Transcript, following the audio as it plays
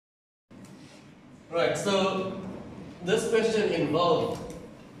Right, so this question involved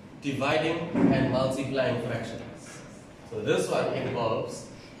dividing and multiplying fractions. So this one involves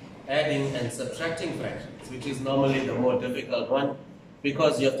adding and subtracting fractions, which is normally the more difficult one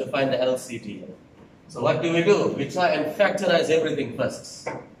because you have to find the LCD. So what do? We try and factorize everything first.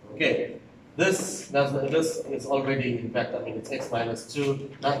 Okay, this is already, in fact, it's x minus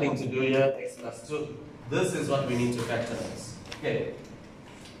 2, nothing to do here, x plus 2. This is what we need to factorize. Okay,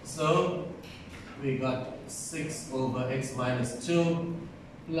 so we got 6 over x minus 2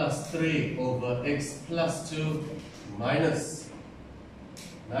 plus 3 over x plus 2 minus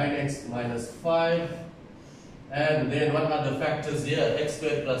 9x minus 5. And then what are the factors here? X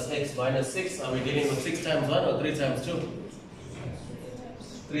squared plus x minus 6. Are we dealing with 6 times 1 or 3 times 2?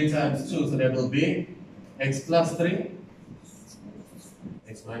 3 times 2. So that will be x plus 3,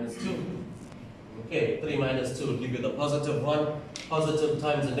 x minus 2. Okay, 3 minus 2 will give you the positive 1. Positive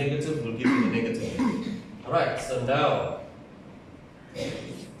times a negative will give you the negative. Alright, so now,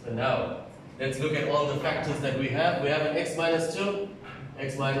 let's look at all the factors that we have. We have an x minus 2,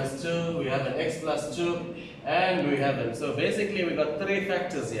 we have an x plus 2, and we have an. So basically we got 3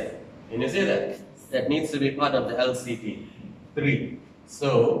 factors here. Can you see that? That needs to be part of the LCD. 3.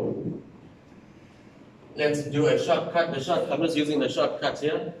 So let's do a shortcut. I'm just using the shortcut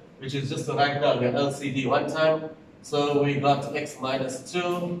here, which is just to write down your LCD one time. So we got x minus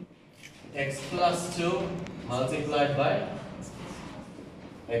 2, x plus 2 multiplied by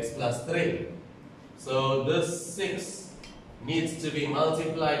x plus 3. So this 6 needs to be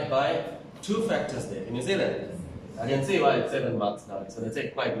multiplied by 2 factors there. Can you see that? I can see why it's 7 marks now. It's going to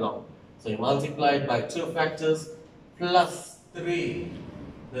take quite long. So you multiply it by 2 factors plus 3.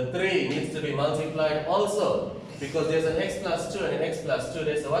 The 3 needs to be multiplied also because there's an x plus 2 and an x plus 2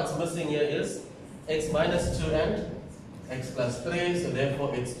 there. So what's missing here is x minus 2 and x plus 3. So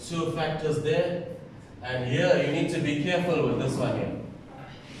therefore it's 2 factors there. And here you need to be careful with this one here.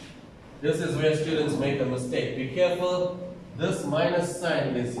 This is where students make a mistake. Be careful. This minus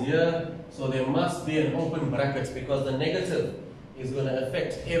sign is here, so there must be an open bracket because the negative is going to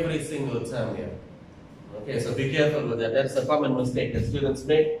affect every single term here. Okay, so be careful with that. That's a common mistake that students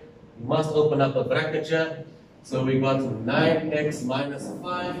make. You must open up a bracket here. So we got 9x minus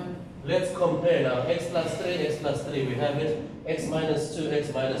 5. Let's compare now. X plus 3, we have it. X minus 2, we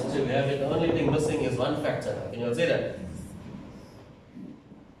have it. The only thing missing is one factor. Can you see that?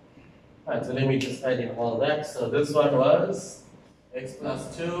 Alright, so let me just add in all that. So this one was x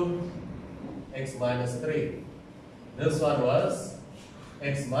plus 2, x minus 3. This one was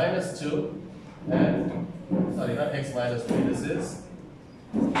x minus 2 and, sorry, not x minus 3, this is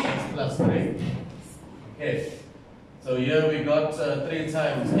x plus 3. Okay, so here we got 3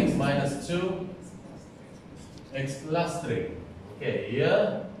 times x minus 2, x plus 3. Okay,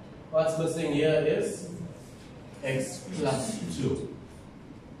 here, what's missing here is x plus 2.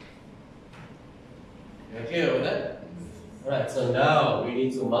 You're clear with that? Alright, so now we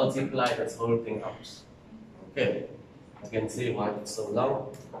need to multiply this whole thing out. Okay, I can see why it's so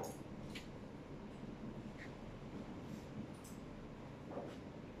long.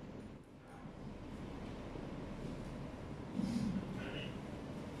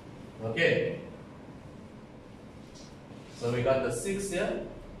 Okay, so we got the 6 here.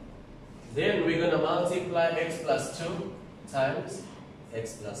 Then we're going to multiply x plus 2 times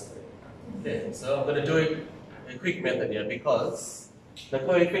x plus 3. Okay, so I'm going to do it a quick method here because the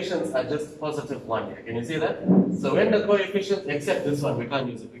coefficients are just positive 1 here. Can you see that? So when the coefficients, except this one, we can't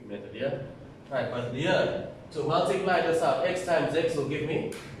use a quick method here. Right, but here, to multiply this out, x times x will give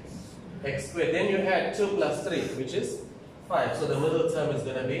me x squared. Then you add 2 plus 3, which is 5. So the middle term is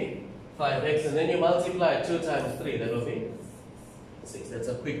going to be 5x. And then you multiply 2 times 3, that will be 6. That's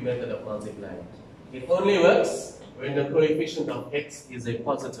a quick method of multiplying. It only works when the coefficient of x is a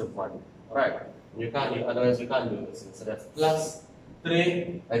positive 1. Right, otherwise you can't do this. So that's plus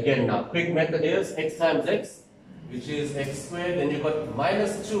 3. Again now, quick method is x times x, which is x squared. Then you got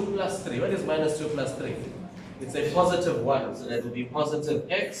minus 2 plus 3. What is minus 2 plus 3? It's a positive 1. So that will be positive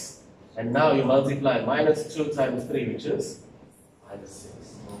x. And now you multiply minus 2 times 3, which is minus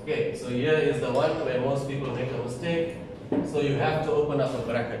 6. Okay, so here is the one where most people make a mistake. So you have to open up a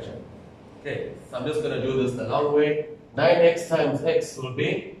bracket here. Okay, so I'm just going to do this the long way. 9x times x will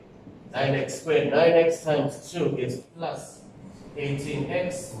be 9x squared. 9x times 2 is plus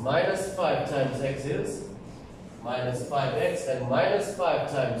 18x. Minus 5 times x is minus 5x. And minus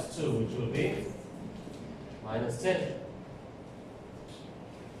 5 times 2, which will be minus 10.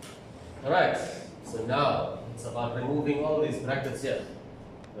 Alright, so now it's about removing all these brackets here.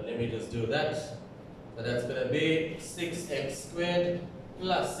 So let me just do that. So that's going to be 6x squared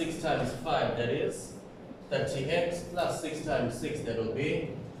plus 6 times 5, that is 30x, plus 6 times 6, that will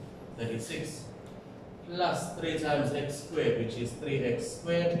be 36, plus 3 times x squared, which is 3x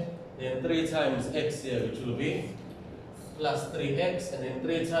squared, then 3 times x here, which will be plus 3x, and then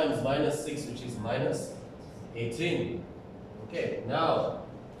 3 times minus 6, which is minus 18. Okay, now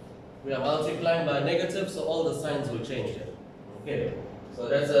we are multiplying by negative, so all the signs will change here. Okay, so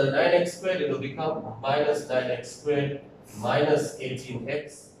that's a 9x squared, it will become minus 9x squared minus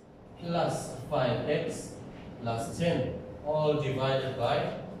 18x plus 5x plus 10, all divided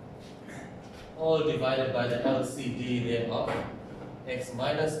by the LCD thereof, x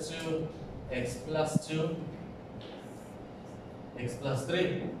minus 2, x plus 2, x plus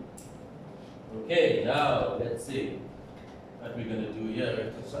 3. Okay, now let's see what we're going to do here. We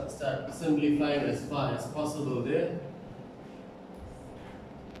have to start simplifying as far as possible there.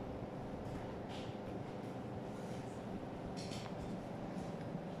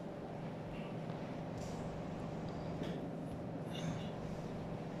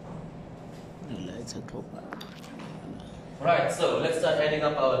 Right, so let's start adding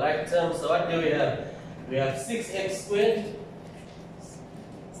up our like terms. So what do we have? We have 6x squared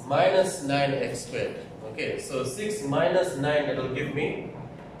minus 9x squared. Okay, so 6 minus 9, that will give me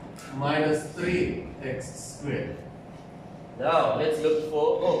minus 3x squared. Now let's look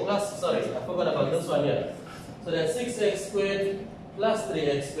for, sorry, I forgot about this one here. So that's 6x squared plus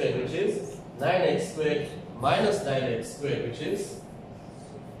 3x squared, which is 9x squared minus 9x squared, which is,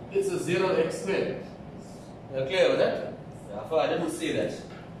 it's a 0x squared. You're clear with that? Yeah, I didn't see that.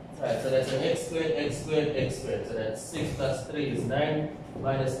 Right, so that's an x squared, x squared, x squared. So that's 6 plus 3 is 9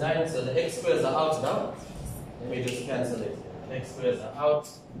 minus 9. So the x squares are out now. Let me just cancel it. X squares are out.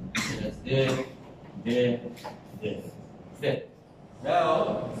 So that's there, there, there. There.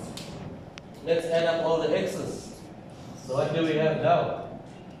 Now, let's add up all the x's. So what do we have now?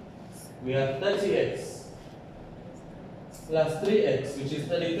 We have 30x plus 3x, which is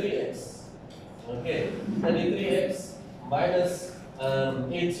 33x. Okay, 33x minus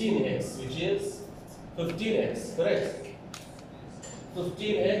 18x, which is 15x, correct?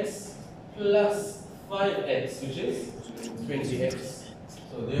 15x plus 5x, which is 20x.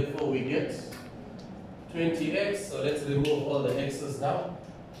 So therefore we get 20x. So let's remove all the x's now.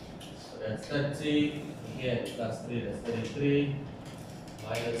 So that's 30, again plus 3, that's 33,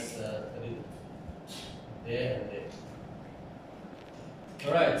 minus 30, there and there.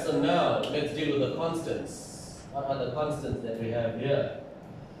 Alright, so now let's deal with the constants. What are the constants that we have here?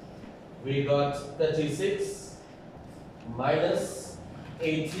 We got 36 minus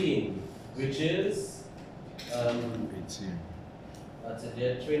 18, which is 18. That's it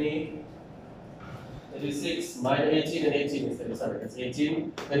here, 20. 36 minus 18 and 18 is 30, sorry, that's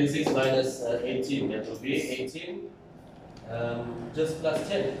 18. 36 minus 18, that will be 18. Just plus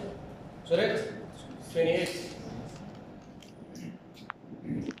 10. Correct? 28.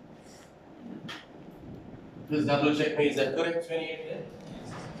 Please double check me, is that correct? 28 there?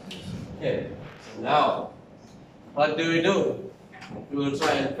 Okay, so now, what do? We will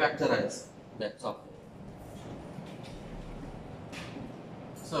try and factorize that top.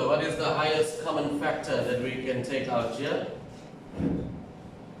 So what is the highest common factor that we can take out here?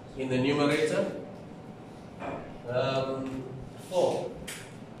 In the numerator? 4.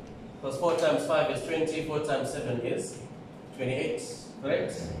 Because 4 times 5 is 20, 4 times 7 is 28,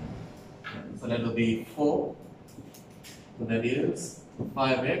 correct? So that will be 4. So that is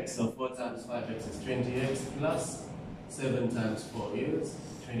 5x, so 4 times 5x is 20x plus 7 times 4 is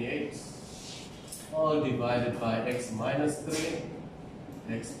 28. All divided by x minus 3,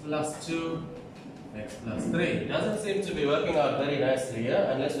 x plus 2, x plus 3. It doesn't seem to be working out very nicely here,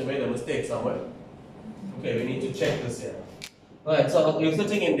 unless we made a mistake somewhere. Okay, we need to check this here. Alright, so you're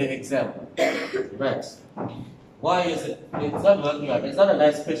sitting in the exam. Right. Why is it? It's not working out. It's not a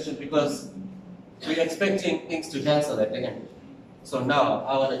nice question because we're expecting things to cancel at the end. So now,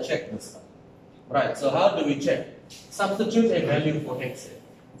 I want to check this. Right, so how do we check? Substitute a value for x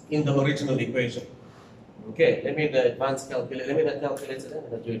in the original equation. Okay, let me the advanced calculator, let me the calculator,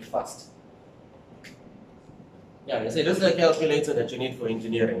 let me do it fast. Yeah, you see, this is the calculator that you need for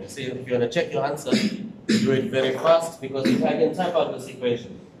engineering. You see, if you want to check your answer, do it very fast because if I can type out this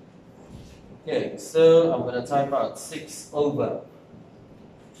equation. Okay, so I'm going to type out 6 over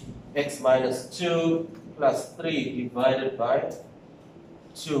x minus 2 plus 3 divided by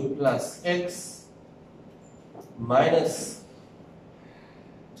 2 plus x minus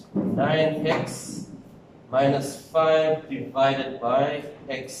 9x minus 5 divided by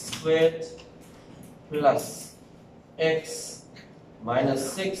x squared plus x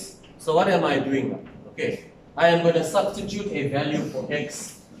minus 6. So what am I doing now? Okay, I am going to substitute a value for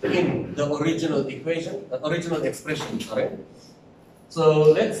x in the original equation, the original expression, sorry.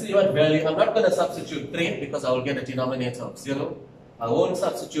 So let's see what value. I'm not going to substitute 3 because I will get a denominator of 0. I won't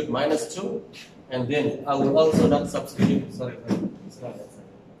substitute minus 2, and then I will also not substitute, sorry,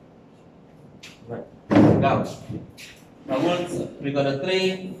 right. Now, we got a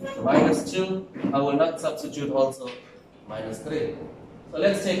 3, minus 2. I will not substitute also minus 3. So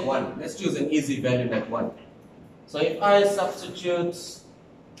let's take 1. Let's choose an easy value like 1. So if I substitute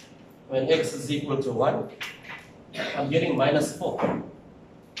when x is equal to 1, I'm getting minus 4.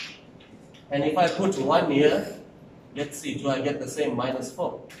 And if I put 1 here, let's see, do I get the same minus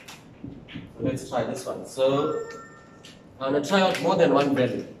 4? So let's try this one. So I'm going to try out more than one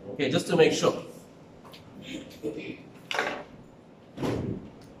value, okay, just to make sure.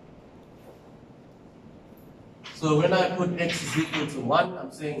 So when I put x is equal to 1,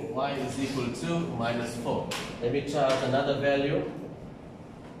 I'm saying y is equal to minus 4. Let me try out another value.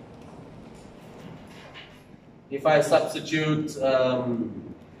 If I substitute sorry,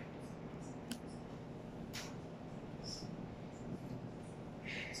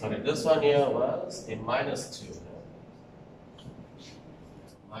 this one here was a minus 2.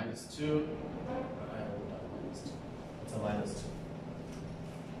 Minus 2. It's a minus 2.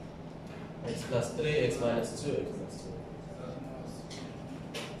 X plus 3, x minus 2, x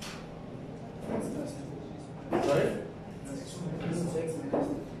plus 2. Sorry?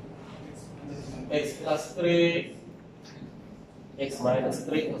 X plus 3, x minus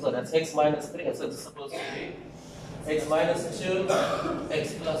 3. So that's x minus 3. So it's supposed to be x minus 2,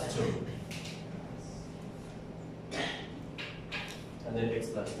 x plus 2. And then x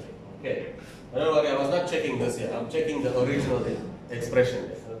plus 3. Okay. Don't worry, I was not checking this here. I'm checking the original expression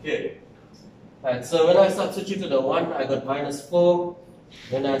here. Okay. Right, so when I substituted a 1, I got minus 4.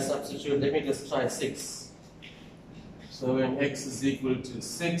 When I substitute, let me just try 6. So when x is equal to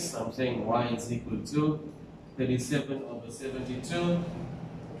 6, I'm saying y is equal to 37 over 72.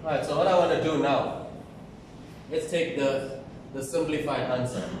 Right, so what I want to do now, let's take the simplified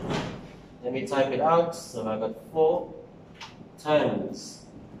answer. Let me type it out. So I got 4 times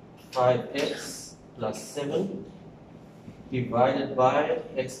 5x plus 7 divided by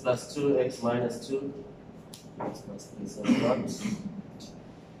x plus 2, x minus 2, x plus 3, so not,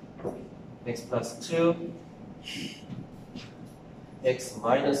 x plus 2, x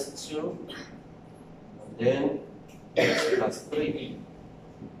minus 2, and then x plus 3.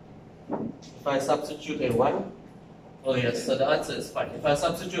 If I substitute a 1, oh yes, so the answer is fine. If I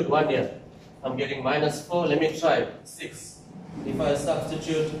substitute 1 here, I'm getting minus 4. Let me try 6. If I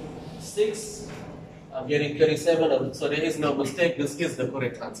substitute 6, I'm getting 37, so there is no mistake. This is the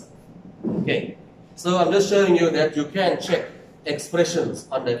correct answer. Okay, so I'm just showing you that you can check expressions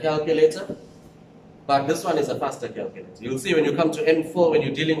on the calculator, but this one is a faster calculator. You'll see when you come to N4, when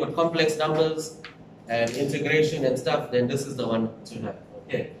you're dealing with complex numbers and integration and stuff, then this is the one to have.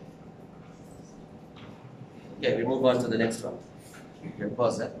 Okay. Okay, we move on to the next one. You can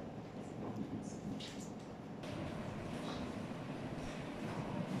pause that.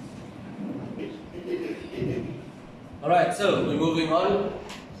 Alright, so we're moving on.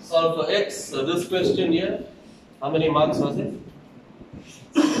 Solve for x. So this question here, how many marks was it?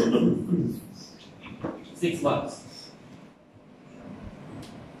 6 marks.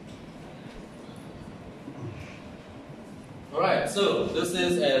 Alright, so this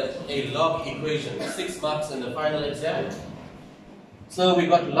is a log equation. 6 marks in the final exam. So we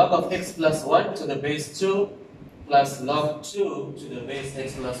got log of x plus 1 to the base 2 plus log 2 to the base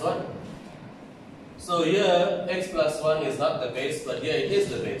x plus 1. So here, x plus 1 is not the base, but here it is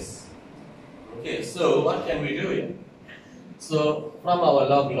the base. Okay, so what can we do here? So, from our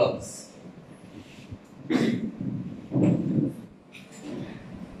logs,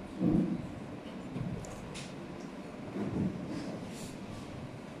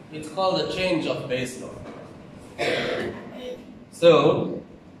 it's called the change of base log. So,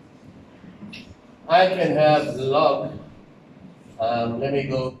 I can have log, let me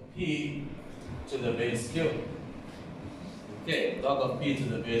go p to the base q. Okay, log of p to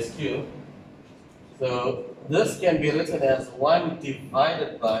the base q. So this can be written as 1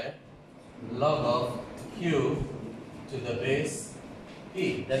 divided by log of q to the base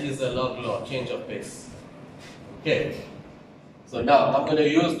p. That is the log law, change of base. Okay. So now I'm going to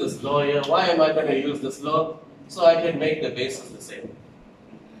use this law here. Why am I going to use this law? So I can make the bases the same.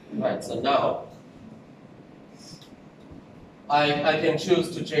 Right, so now I can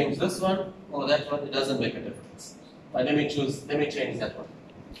choose to change this one or that one. It doesn't make a difference. But let me change that one.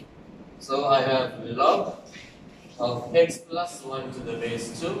 So I have log of x plus 1 to the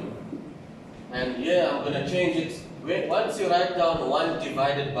base 2 And here I'm going to change it. Once you write down 1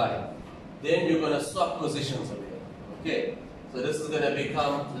 divided by, then you're going to swap positions over here. Okay, so this is going to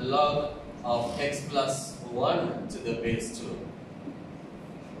become log of x plus 1 to the base 2.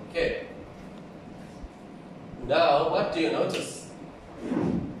 Okay. Now, what do you notice?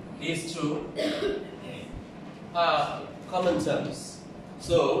 These two are common terms.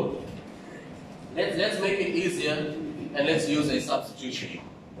 So, let's make it easier and let's use a substitution.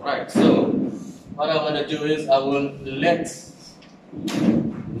 Right, so what I want to do is I will let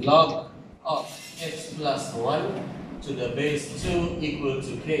log of x plus 1 to the base 2 equal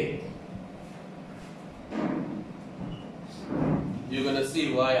to k. You're going to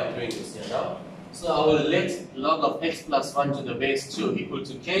see why I'm doing this here now. So I will let log of x plus 1 to the base 2 equal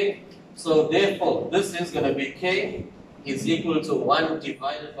to k. So therefore, this is going to be k is equal to 1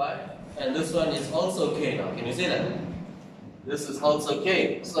 divided by, and this one is also k now. Can you see that? This is also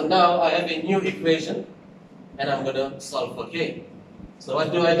k. So now I have a new equation, and I'm going to solve for k. So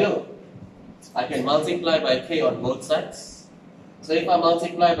what do? I can multiply by k on both sides. So if I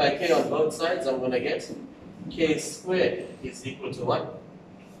multiply by k on both sides, I'm going to get k squared is equal to 1.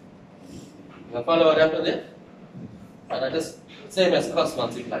 You follow what happened there? And I just, same as cross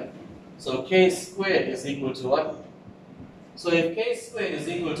multiply. So k squared is equal to 1. So if k squared is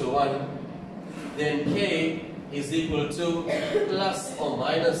equal to 1, then k is equal to plus or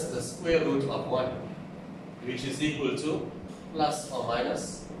minus the square root of 1, which is equal to plus or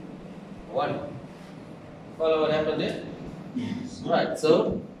minus 1. Follow what happened there? Right,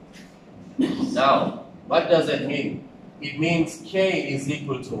 so now, what does that mean? It means k is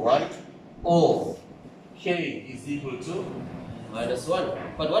equal to 1 or k is equal to minus 1.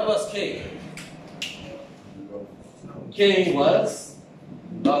 But what was k? K was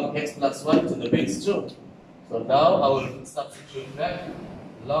log x plus 1 to the base 2. So now I will substitute back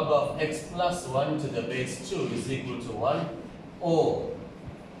log of x plus 1 to the base 2 is equal to 1 or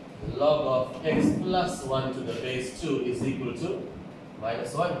log of x plus 1 to the base 2 is equal to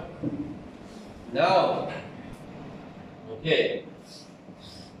minus 1. Now, okay,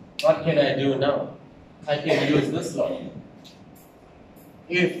 what can I do now? I can use this log.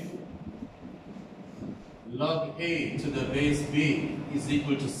 If log a to the base b is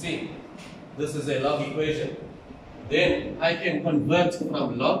equal to c, this is a log equation, then I can convert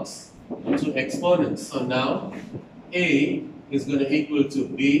from logs to exponents. So now a is going to equal to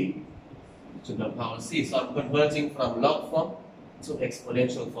b to the power c. So I'm converting from log form to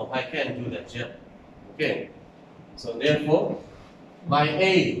exponential form. I can do that here. Okay. So therefore, my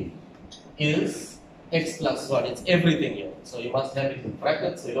a is x plus 1. It's everything here. So you must have it in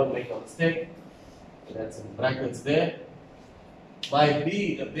brackets so you don't make a mistake. So that's in brackets there. My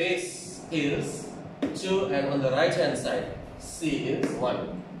b, the base is 2, and on the right hand side, c is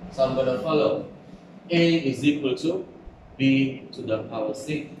 1. So I'm going to follow a is equal to b to the power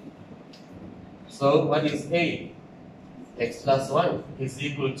c. So what is a? X plus 1 is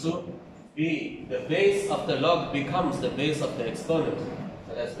equal to b. The base of the log becomes the base of the exponent.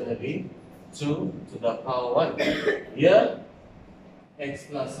 So that's going to be 2 to the power 1. Here, x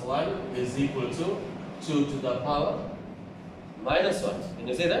plus 1 is equal to 2 to the power minus 1. Can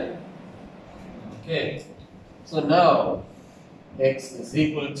you see that? Okay. So now, x is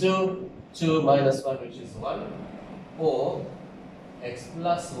equal to 2 minus 1, which is 1, or x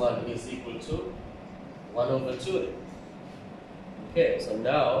plus 1 is equal to 1 over 2. Okay, so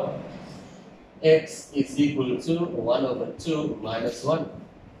now x is equal to 1 over 2 minus 1.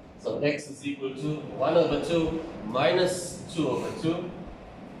 So x is equal to 1 over 2 minus 2 over 2,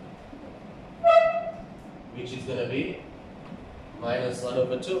 which is going to be minus 1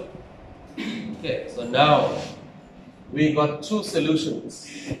 over 2. Okay, so now we got two solutions.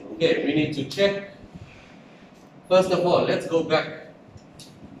 Okay, we need to check. First of all, let's go back.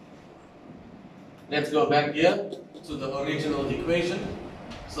 Let's go back here to the original equation.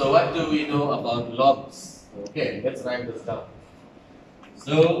 So what do we know about logs? Okay, let's write this down.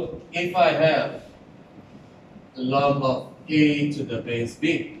 So if I have log of a to the base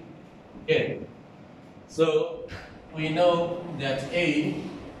b, okay, so we know that a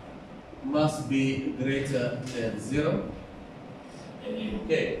must be greater than 0.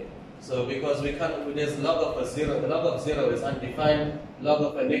 Okay, so because we can't, there's log of a 0, the log of 0 is undefined, log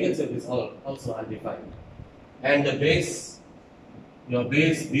of a negative is also undefined. And the base, your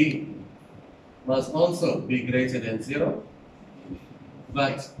base b, must also be greater than 0,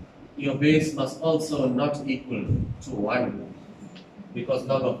 but your base must also not equal to 1, because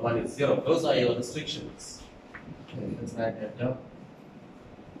log of 1 is 0. Those are your restrictions. Okay, let's write that down.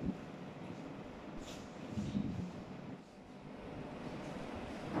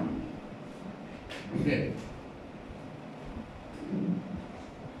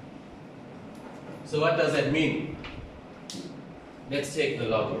 So what does that mean? Let's take the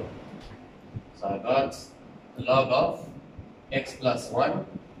log here. So I got the log of x plus 1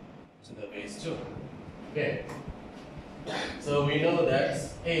 to the base 2. Okay. So we know that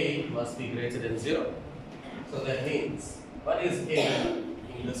a must be greater than 0. So that means, what is a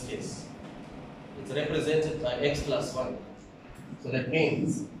in this case? It's represented by x plus 1. So that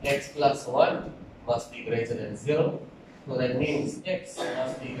means x plus 1 must be greater than 0. So that means x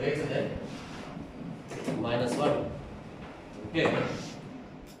must be greater than minus 1. Okay.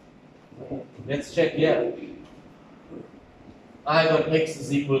 Let's check here. I got x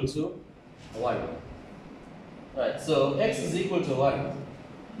is equal to 1. Right, so x is equal to 1.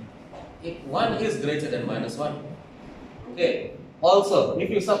 If 1 is greater than minus 1. Okay. Also, if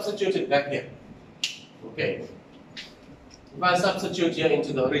you substitute it back here. Okay. If I substitute here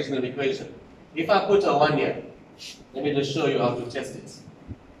into the original equation, if I put a 1 here, let me just show you how to test it.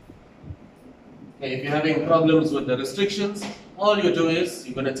 Okay, if you're having problems with the restrictions, all you do is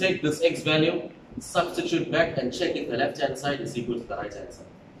you're going to take this x value, substitute back, and check if the left hand side is equal to the right hand side.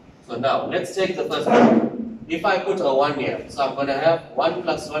 So now, let's take the first one. If I put a 1 here, so I'm going to have 1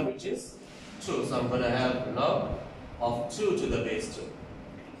 plus 1, which is 2. So I'm going to have log of 2 to the base 2.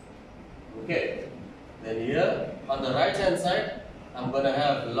 Okay. Then here, on the right hand side, I'm going to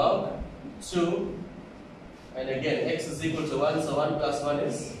have log 2. And again, x is equal to 1, so 1 plus 1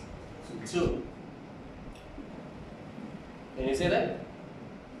 is 2. Can you see that?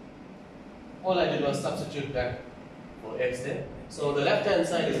 All I did was substitute back for x there. So the left hand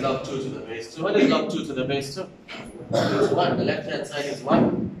side is log 2 to the base 2. What is log 2 to the base 2? It's 1. The left hand side is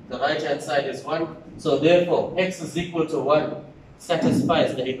 1. The right hand side is 1. So therefore, x is equal to 1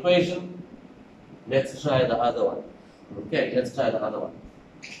 satisfies the equation. Let's try the other one. Okay, let's try the other one.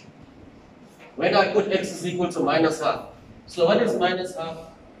 When I put x is equal to minus half. So what is minus half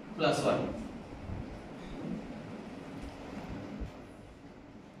plus 1?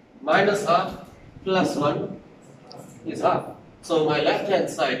 Minus half plus 1 is half. So my left hand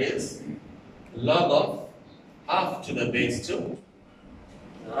side is log of half to the base 2.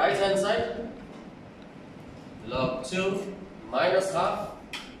 The right hand side, log 2 minus half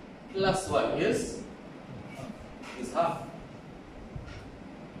plus 1 is half.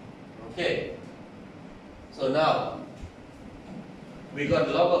 Okay. So now, we got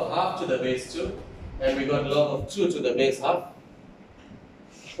log of half to the base 2 and we got log of 2 to the base half.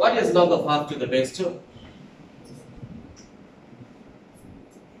 What is log of half to the base 2?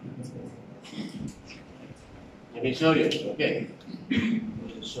 Let me show you. Okay. Let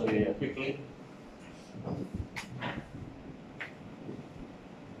me show you here quickly.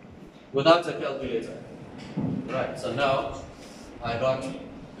 Without a calculator. Right, so now I got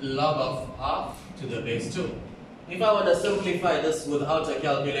log of half to the base 2. If I want to simplify this without a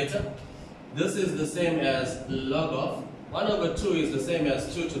calculator, this is the same as log of 1 over 2 is the same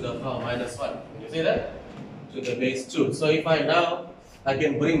as 2 to the power minus 1. Can you see that? To the base 2. So if I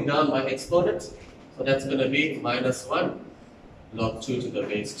can bring down my exponent. So that's going to be minus 1 log 2 to the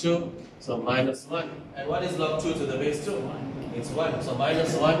base 2. So minus 1. And what is log 2 to the base 2? It's 1. So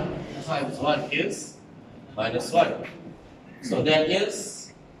minus 1 times 1 is minus 1. So that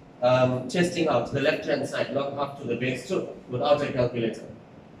is testing out the left hand side, log half to the base 2 without a calculator.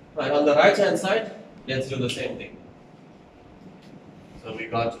 Right, on the right hand side, let's do the same thing. So we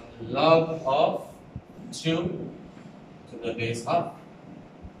got log of 2 to the base half.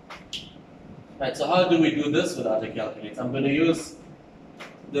 Right, so how do we do this without a calculator? I'm going to use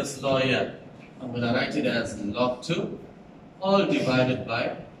this law here. I'm going to write it as log 2 all divided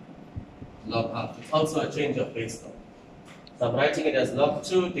by log half. It's also a change of base law. So I'm writing it as log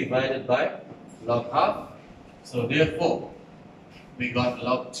 2 divided by log half. So therefore, we got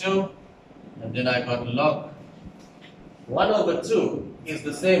log 2 and then I got log 1 over 2 is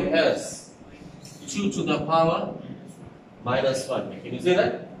the same as 2 to the power minus 1. Can you see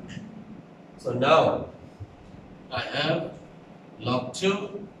that? So now I have log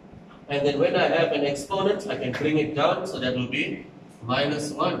 2 and then when I have an exponent I can bring it down, so that will be minus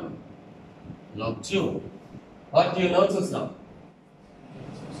 1 log 2. What do you notice now?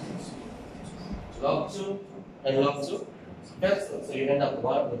 Log 2 and log 2 cancel. So you end up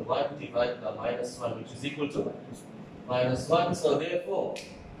with 1 divided by minus 1, which is equal to minus 1. So therefore,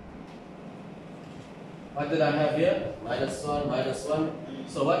 what did I have here? Minus 1, minus 1.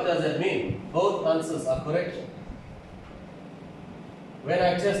 So what does that mean? Both answers are correct. When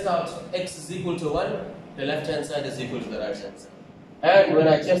I test out x is equal to 1, the left hand side is equal to the right hand side. And when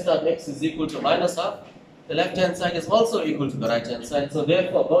I test out x is equal to minus half, the left hand side is also equal to the right hand side. So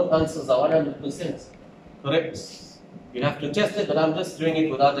therefore, both answers are 100% correct. You have to test it, but I'm just doing it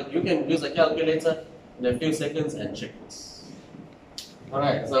without it. You can use a calculator in a few seconds and check it.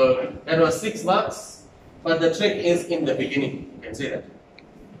 Alright, so that was 6 marks, but the trick is in the beginning. You can see that.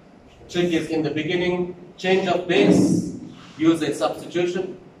 The trick is in the beginning, change of base, use a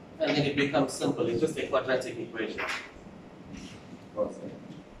substitution, and then it becomes simple. It's just a quadratic equation.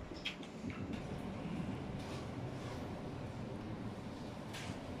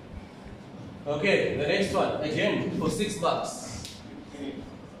 Okay, the next one, again, for 6 marks.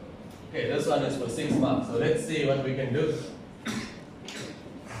 Okay, this one is for 6 marks. So let's see what we can do.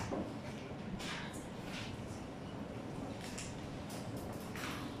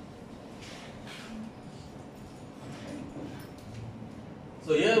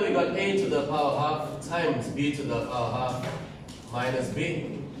 So here we got a to the power half times b to the power half minus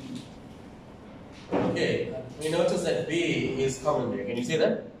b. Okay, we notice that b is common there. Can you see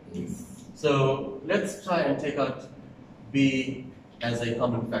that? Yes. So let's try and take out b as a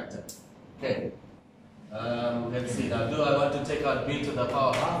common factor. Okay. Let's see now. Do I want to take out b to the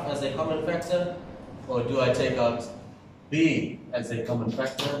power half as a common factor, or do I take out b as a common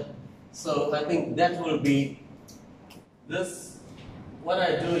factor? So I think that will be this. What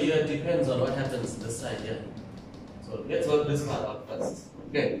I do here depends on what happens this side here. So let's work this part out first.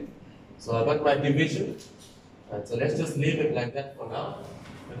 Okay. So I got my division. Right, so let's just leave it like that for now,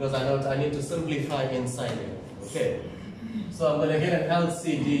 because I know I need to simplify inside here. Okay. So I'm going to get an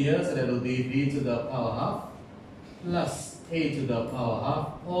LCD here, so that will be b to the power half plus a to the power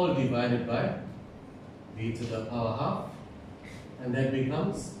half, all divided by b to the power half, and that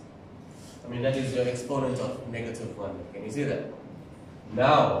becomes, that is your exponent of -1. Can you see that?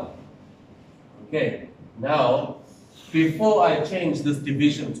 Now, okay, now, before I change this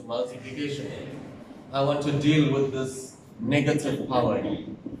division to multiplication, I want to deal with this negative power.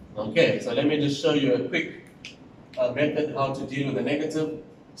 Okay, so let me just show you a quick method how to deal with the negative.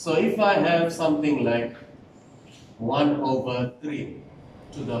 So if I have something like 1 over 3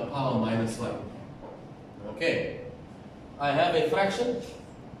 to the power -1, okay, I have a fraction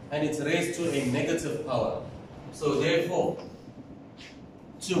and it's raised to a negative power. So therefore,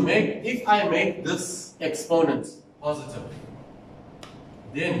 if I make this exponent positive,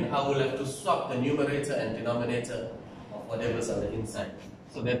 then I will have to swap the numerator and denominator of whatever's on the inside.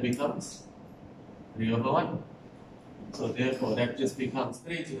 So that becomes 3 over 1. So therefore, that just becomes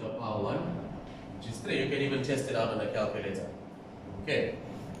 3 to the power 1, which is 3. You can even test it out on a calculator. Okay.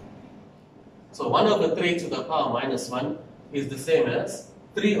 So 1 over 3 to the power -1 is the same as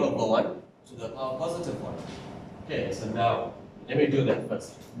 3 over 1 to the power +1. Okay, so now, let me do that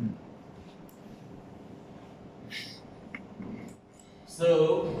first.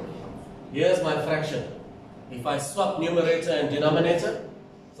 So, here's my fraction. If I swap numerator and denominator,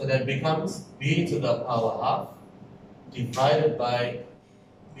 so that becomes b to the power half divided by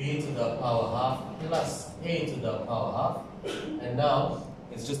b to the power half plus a to the power half, and now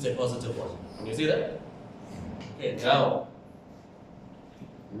it's just a +1. Can you see that? Okay,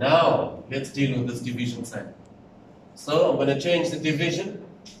 now let's deal with this division sign. So I'm going to change the division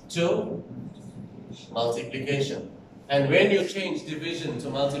to multiplication. And when you change division to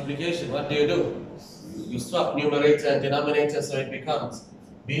multiplication, what do? You swap numerator and denominator, so it becomes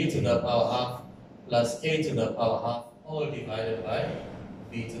b to the power half plus a to the power half, all divided by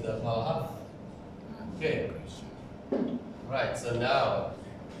b to the power half. Okay. Right, so now,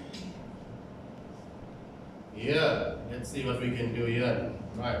 here, let's see what we can do here.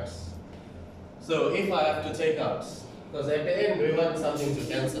 Right. So if I have to take out, because at the end we want something to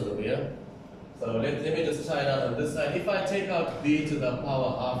cancel over here. So let me just try it out on this side. If I take out b to the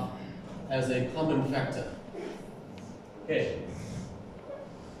power half as a common factor, okay.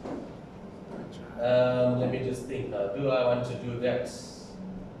 Let me just think now. Do I want to do that?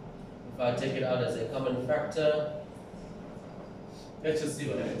 If I take it out as a common factor, let's just see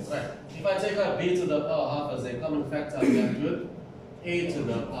what happens. Right. If I take out b to the power half as a common factor, I'm left with a to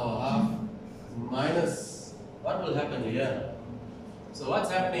the power half minus, what will happen here? So what's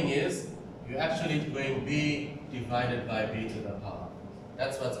happening is, you're actually going b divided by b to the power.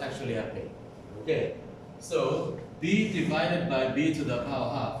 That's what's actually happening. Okay. So b divided by b to the power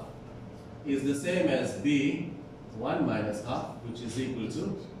half is the same as b 1 minus half, which is equal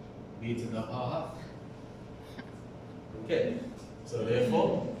to b to the power half. Okay. So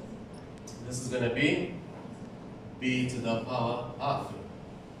therefore, this is going to be b to the power half.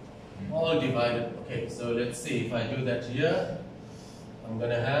 All divided. Okay, so let's see. If I do that here, I'm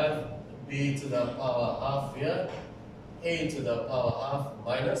going to have b to the power half here, a to the power half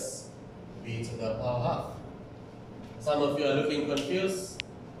minus b to the power half. Some of you are looking confused.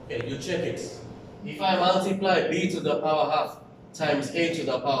 Okay, you check it. If I multiply b to the power half times a to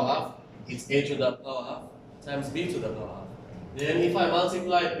the power half, it's a to the power half times b to the power half. Then if I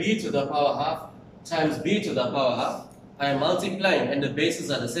multiply b to the power half times b to the power half, I am multiplying and the bases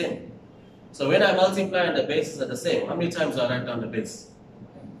are the same. So when I multiply and the bases are the same, how many times do I write down the base?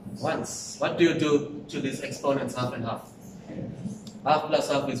 Once. What do you do to these exponents half and half? Half plus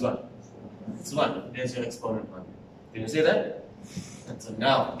half is what? It's 1. There's your exponent 1. Can you see that? That's a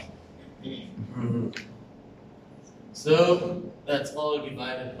noun. So that's all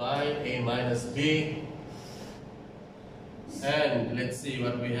divided by a minus b. And let's see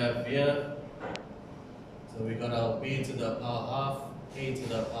what we have here. So we got our b to the power half, a to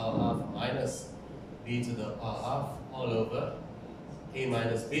the power half minus b to the power half all over a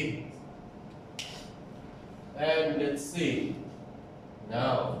minus b. And let's see.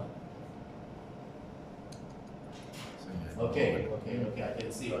 Now, okay, I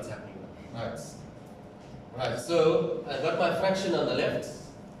can see what's happening now. Right, so I got my fraction on the left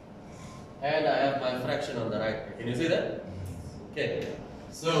and I have my fraction on the right. Can you see that? Okay,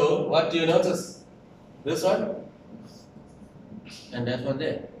 so what do you notice? This one and that one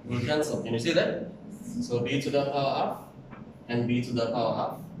there will cancel. Can you see that? So b to the power half and b to the power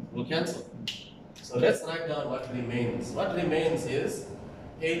half will cancel. So let's write down what remains. What remains is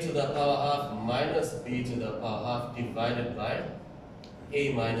a to the power half minus b to the power half divided by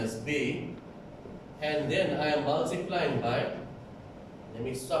a minus b, and then I am multiplying by, let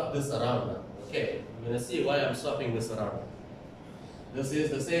me swap this around now. Okay, you're going to see why I'm swapping this around. This is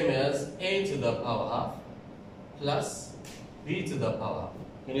the same as a to the power half plus b to the power half.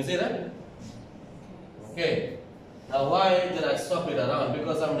 Can you see that? Okay, now why did I swap it around?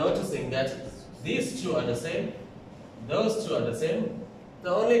 Because I'm noticing that these two are the same, those two are the same. The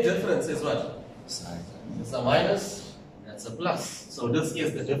only difference is what? It's a minus, that's a plus. So this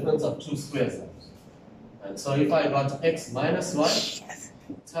is the difference of two squares. And so if I got x minus y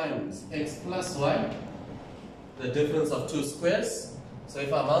times x plus y, the difference of two squares. So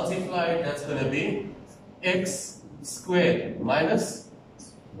if I multiply it, that's going to be x squared minus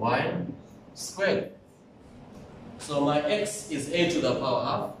y squared. So my x is a to the power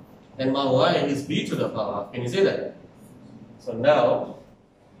half and my y is b to the power half. Can you see that? So now,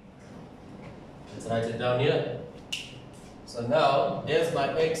 let's write it down here. So now, there's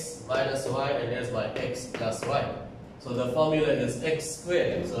my x minus y and there's my x plus y. So the formula is x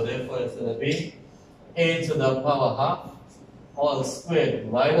squared. So therefore it's going to be a to the power half all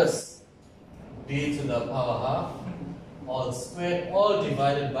squared minus b to the power half all squared all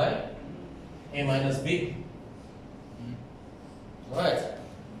divided by a minus b. Right.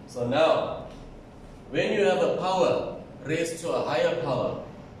 So now, when you have a power raised to a higher power,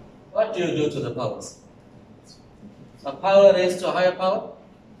 what do you do to the powers? A power raised to a higher power?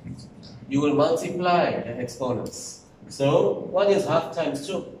 You will multiply the exponents. So, what is half times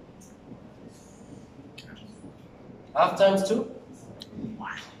 2? Half times 2?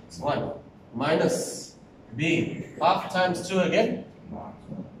 1. Minus b. Half times 2 again?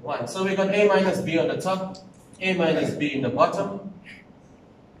 1. So, we got a minus b on the top, a minus b in the bottom.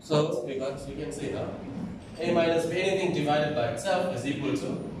 So, we got, you can see now, a minus b, anything divided by itself is equal to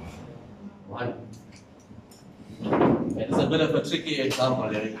 1. It's a bit of a tricky example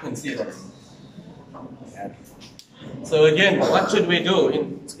here, you can see that. So again, what should we do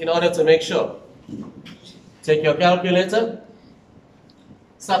in order to make sure? Take your calculator,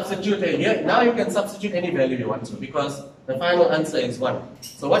 substitute it here. Now you can substitute any value you want to because the final answer is 1.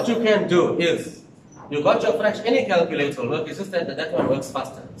 So what you can do is, you got your fraction, any calculator will work, it's just that one works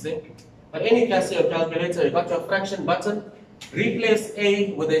faster, see? But any Casio calculator, you got your fraction button, replace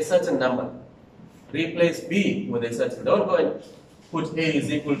a with a certain number. Replace b with a certain, don't go and put a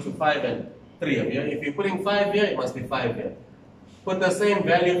is equal to 5 and 3 up here. If you're putting 5 here, it must be 5 here. Put the same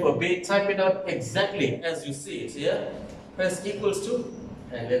value for b, type it out exactly as you see it here. Press equals to,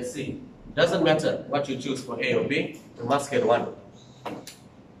 and let's see. Doesn't matter what you choose for a or b, you must get 1.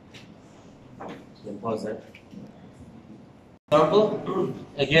 Then pause that. Example,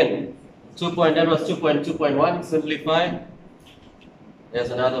 again, that was 2.2.1, simplify.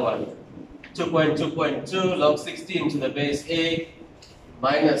 There's another one. 2.2.2 log 16 to the base a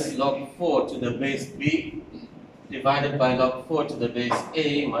minus log 4 to the base b divided by log 4 to the base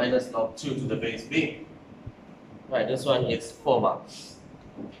a minus log 2 to the base b. Right, this one is 4 marks.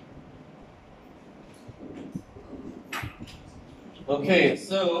 Okay,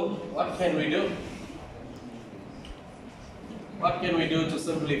 so what can we do? What can we do to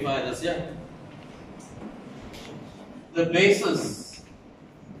simplify this here? The bases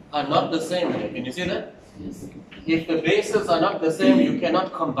are not the same here. Can you see that? Yes. If the bases are not the same, you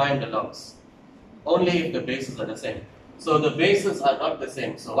cannot combine the logs. Only if the bases are the same. So the bases are not the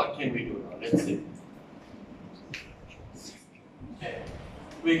same. So what can we do now? Let's see. Okay.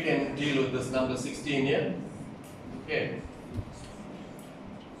 We can deal with this number 16 here. Okay.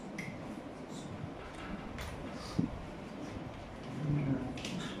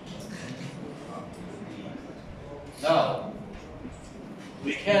 Now,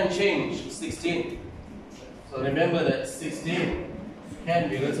 we can change 16. So remember that 16 can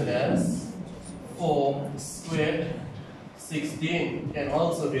be written as 4 squared. 16 can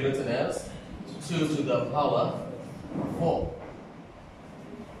also be written as 2 to the power 4.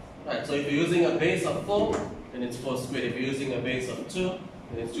 Right, so if you're using a base of 4, then it's 4 squared. If you're using a base of 2,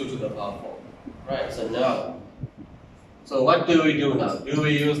 then it's 2 to the power 4. Right, so now, so what do we do now? Do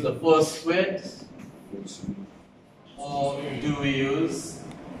we use the 4 squared? Or do we use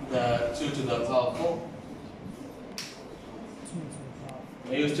the 2 to the power 4?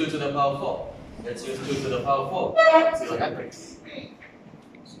 We use 2 to the power 4. Let's use 2 to the power 4. Let's see what happens.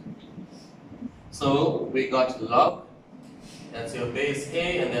 So we got log, that's your base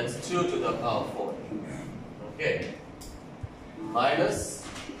A, and that's 2 to the power 4. Okay. Minus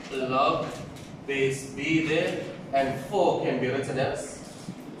log base B there, and 4 can be written as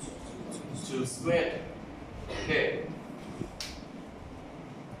 2 squared. Okay.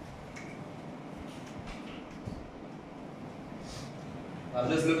 I'm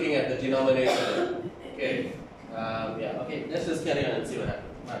just looking at the denominator. Okay. Yeah. Okay. Let's just carry on and see what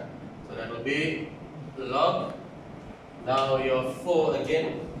happens. Right. So that will be log. Now your 4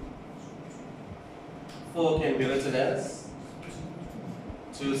 again. 4 can be written as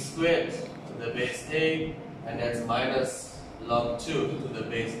 2 squared to the base A, and that's minus log 2 to the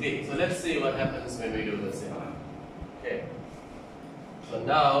base B. So let's see what happens when we do this here. Okay. So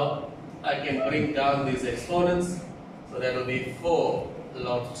now I can bring down these exponents. So that will be 4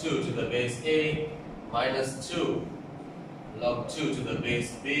 log 2 to the base A minus 2 log 2 to the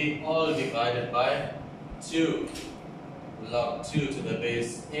base B, all divided by 2 log 2 to the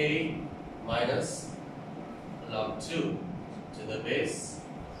base A minus log 2 to the base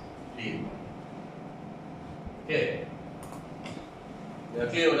B. Okay. You are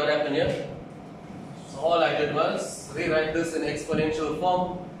clear with what happened here? So all I did was rewrite this in exponential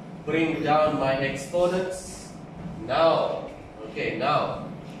form, bring down my exponents. Now, okay, now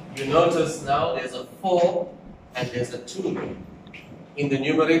you notice now there's a 4 and there's a 2 in the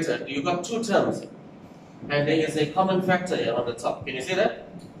numerator. You got two terms, and there is a common factor here on the top. Can you see that?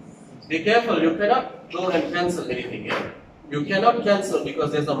 Be careful, you cannot go and cancel anything here. You cannot cancel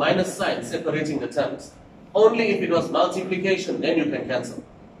because there's a minus sign separating the terms. Only if it was multiplication, then you can cancel.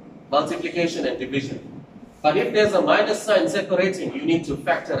 Multiplication and division. But if there's a minus sign separating, you need to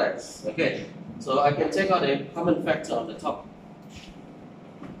factorize. Okay, so I can take out a common factor on the top.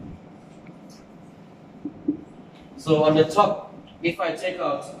 So on the top, if I take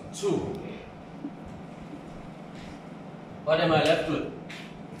out 2, what am I left with?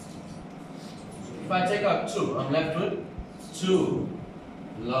 If I take out 2, I'm left with 2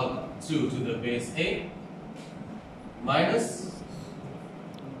 log 2 to the base A minus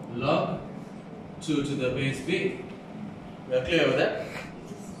log 2 to the base B. We're clear with that?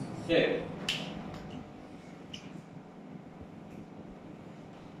 Okay.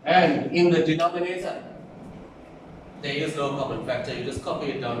 And in the denominator, there is no common factor. You just copy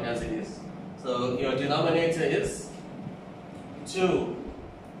it down as it is. So your denominator is 2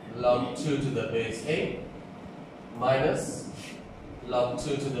 log 2 to the base A minus log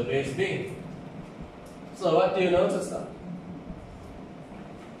 2 to the base B. So what do you notice now?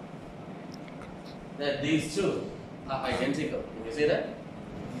 That these two are identical. Can you see that?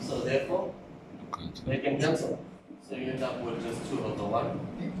 So therefore, they can cancel. So you end up with just 2 over 1,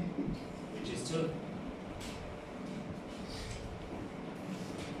 which is 2.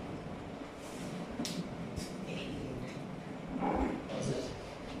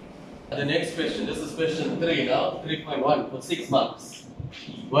 The next question, this is question 3 now, 3.1 for 6 marks.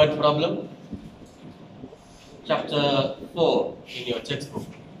 Word problem, chapter 4 in your textbook.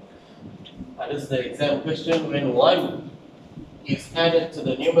 And this is the exam question. When 1 is added to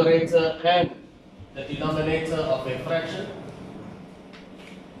the numerator and the denominator of a fraction,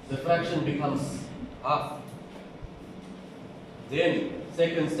 the fraction becomes half. Then,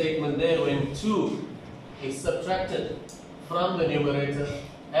 second statement there, when 2 is subtracted from the numerator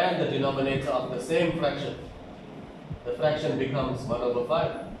and the denominator of the same fraction, the fraction becomes 1 over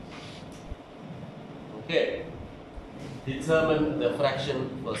 5. Okay. Determine the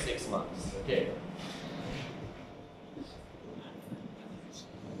fraction for 6 marks. Okay.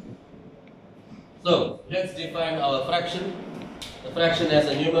 So, let's define our fraction. The fraction has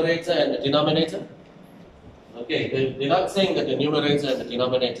a numerator and a denominator. Okay, they're not saying that the numerator and the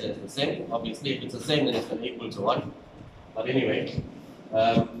denominator is the same. Obviously, if it's the same, then it's going to equal to 1. But anyway,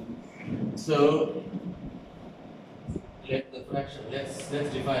 so let the fraction, let's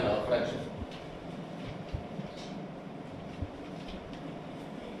define our fraction.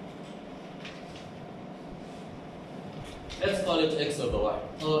 Let's call it x over y,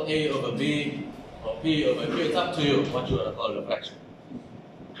 or a over b, or p over q. It's up to you what you want to call the fraction.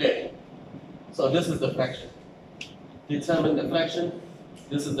 Okay, so this is the fraction. Determine the fraction.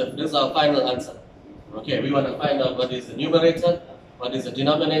 This is our final answer. Okay, we want to find out what is the numerator, what is the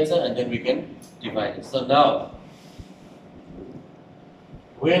denominator, and then we can divide it. So now,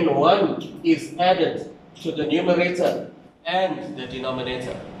 when 1 is added to the numerator and the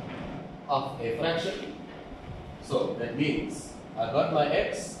denominator of a fraction, so that means I got my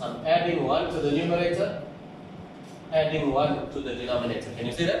x, I'm adding 1 to the numerator, adding 1 to the denominator. Can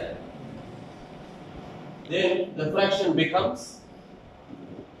you see that? Then the fraction becomes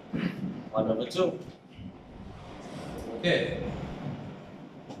 1 over 2. Okay.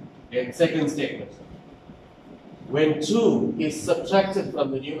 Then second statement. When 2 is subtracted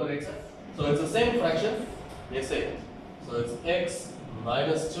from the numerator, so it's the same fraction, they say. So it's x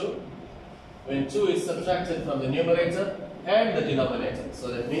minus 2. When 2 is subtracted from the numerator and the denominator, so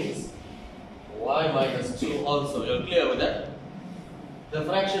that means y minus 2 also. You're clear with that? The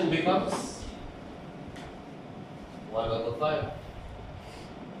fraction becomes 1 over 5.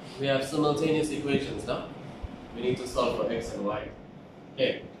 We have simultaneous equations now. We need to solve for x and y.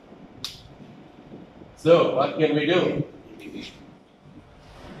 Okay. So, what can we do?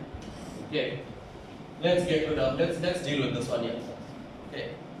 Okay. Let's deal with this one here. Okay.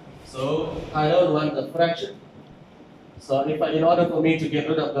 So, I don't want the fraction. So, in order for me to get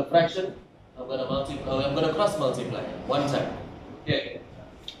rid of the fraction, I'm going to cross multiply one time. Okay.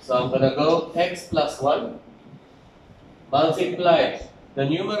 So, I'm going to go x plus 1 multiply the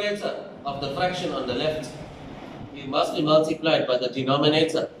numerator of the fraction on the left. It must be multiplied by the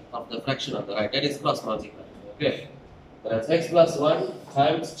denominator of the fraction on the right. That is cross multiply. Okay. So that's x plus 1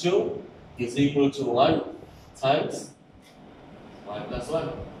 times 2 is equal to 1 times y plus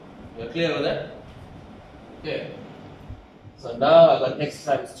 1. You're clear with that? Okay. So now I got x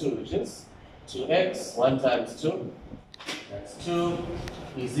times 2, which is 2x, 1 times 2. That's 2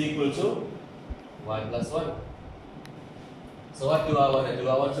 is equal to y plus 1. So what do I want to do?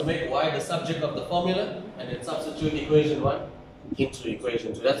 I want to make y the subject of the formula and then substitute equation 1 into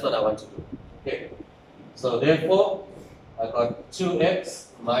equation 2. That's what I want to do. Okay. So therefore, I got 2x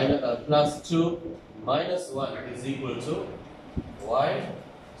plus 2 minus 1 is equal to y.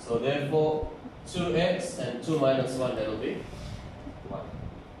 So therefore, 2x and 2 minus 1, that will be 1.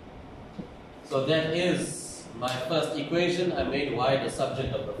 So that is my first equation. I made y the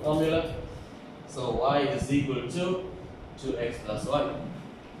subject of the formula. So y is equal to 2x plus 1.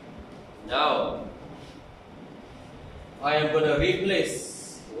 Now, I am going to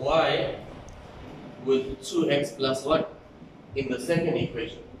replace y with 2x plus 1 in the second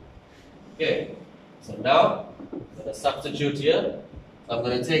equation. Okay, so now I'm going to substitute here. I'm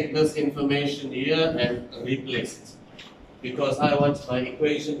going to take this information here and replace it, because I want my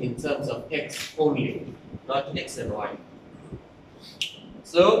equation in terms of x only, not x and y.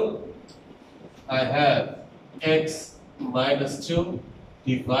 So, I have x minus 2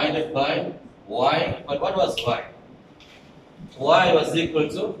 divided by y. But what was y? Y was equal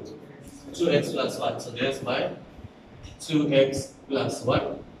to 2x plus 1. So there's my 2x plus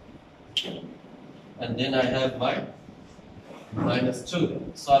 1. And then I have my minus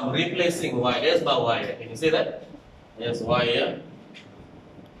 2. So I'm replacing y. There's my y here. Can you see that? There's y here.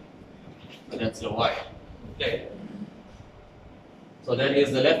 So that's your y. Okay. So that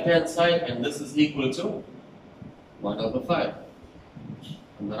is the left hand side, and this is equal to 1 over 5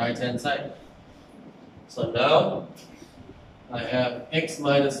 on the right hand side. So now I have x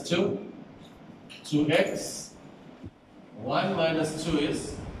minus 2, 2x, 1 minus 2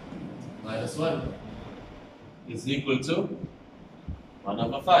 is minus 1, is equal to 1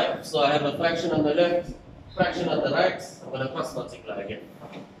 over 5. So I have a fraction on the left, fraction on the right. I'm going to cross multiply again.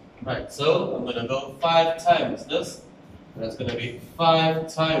 Right, so I'm going to go 5 times this. That's going to be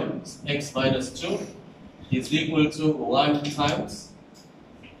 5 times x minus 2 is equal to 1 times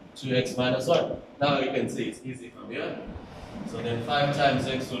 2x minus 1. Now you can see it's easy from here. So then 5 times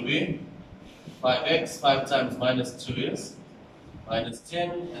x will be 5x. 5 times minus 2 is minus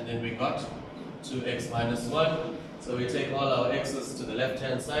 10. And then we got 2x minus 1. So we take all our x's to the left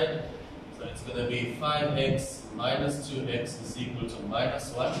hand side. So it's going to be 5x minus 2x is equal to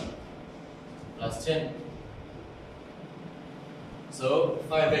minus 1 plus 10. So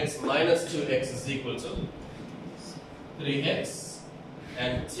 5x minus 2x is equal to 3x,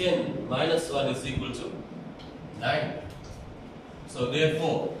 and 10 minus 1 is equal to 9. So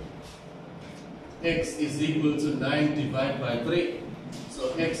therefore, x is equal to 9 divided by 3.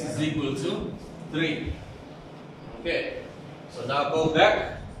 So x is equal to 3. Okay. So now go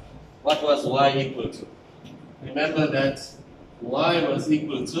back. What was y equal to? Remember that y was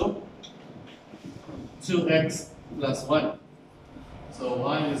equal to 2x plus 1. So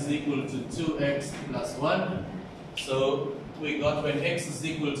y is equal to 2x plus 1. So we got when x is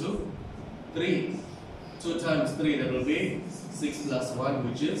equal to 3. 2 times 3, that will be 6 plus 1,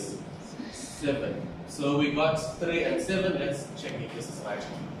 which is 7. So we got 3 and 7. Let's check if this is right.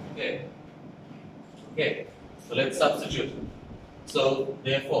 Okay. Okay. So let's substitute. So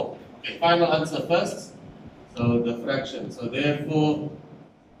therefore, okay, final answer first. So the fraction. So therefore,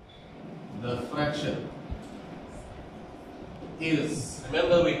 the fraction is,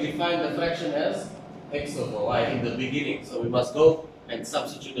 remember we defined the fraction as x over y in the beginning. So we must go and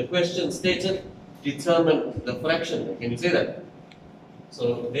substitute. The question stated, determine the fraction. Can you say that?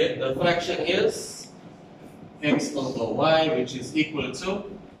 So the fraction is x over y, which is equal to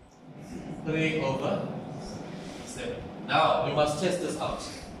 3 over 7. Now we must test this out.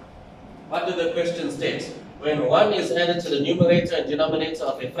 What did the question state? When 1 is added to the numerator and denominator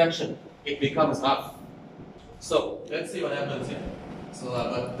of a fraction, it becomes half. So let's see what happens here. So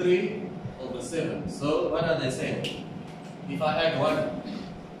I've got 3 over 7. So what are they saying? If I add 1,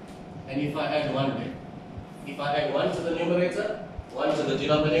 and if I add 1 there, if I add 1 to the numerator, 1 to the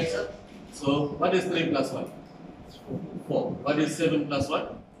denominator, so what is 3 plus 1? 4. What is 7 plus 1?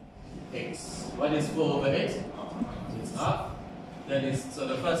 8. What is 4 over 8? It's half. That is, so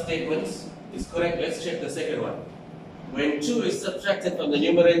the first statement is correct. Let's check the second one. When 2 is subtracted from the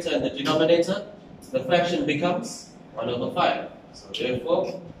numerator and the denominator, the fraction becomes 1 over 5. So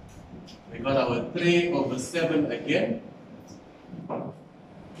therefore, we got our 3 over 7 again.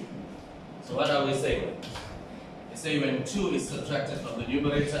 So what are we saying? We say when 2 is subtracted from the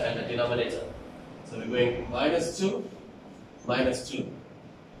numerator and the denominator. So we're going minus 2, minus 2.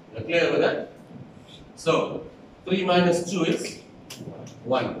 You're clear with that? So 3 minus 2 is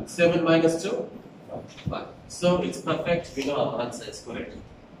 1. 7 minus 2? 1. So it's perfect. We know our answer is correct.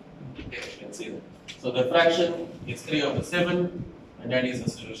 Okay, you can see that. So the fraction is 3 over 7, and that is the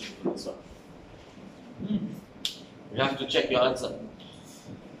solution for this one. You have to check your answer.